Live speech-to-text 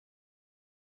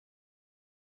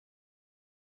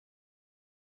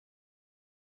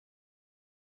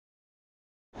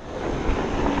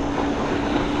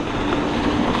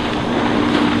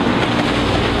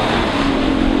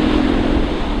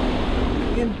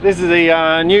This is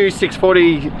the new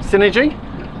 640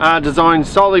 Synergy, designed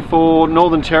solely for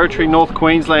Northern Territory, North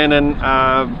Queensland and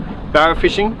barra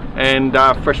fishing and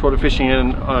freshwater fishing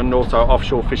and also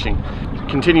offshore fishing.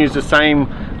 Continues the same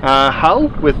hull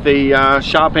with the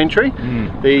sharp entry,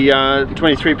 the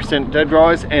 23% dead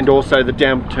rise and also the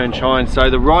downturn chine. So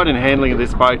the ride and handling of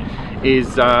this boat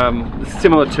is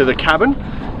similar to the cabin,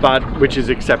 but which is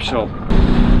exceptional.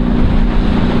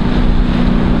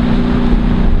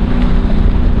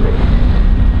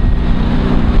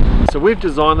 So we've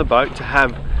designed the boat to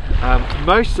have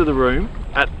most of the room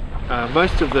at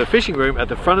most of the fishing room at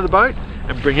the front of the boat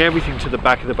and bring everything to the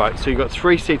back of the boat. So you've got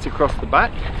 3 seats across the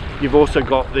back. You've also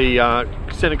got the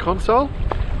center console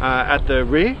at the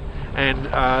rear,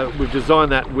 and we've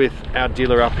designed that with our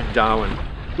dealer up in Darwin.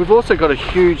 We've also got a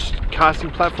huge casting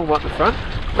platform up the front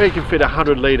where you can fit a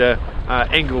 100-litre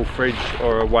Engel fridge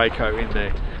or a Waco in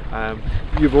there.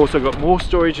 You've also got more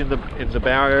storage in the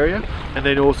bow area, and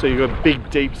then also you've got big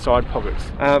deep side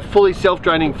pockets. Fully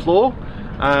self-draining floor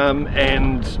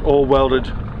and all welded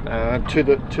to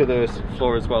the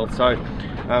floor as well. So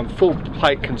full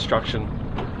plate construction.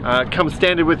 Comes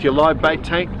standard with your live bait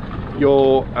tank.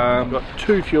 You've got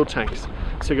 2 fuel tanks,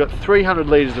 so you've got 300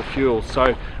 litres of fuel.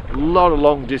 So a lot of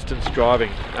long distance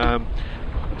driving.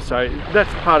 So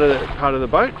that's part of the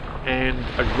boat and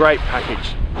a great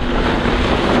package.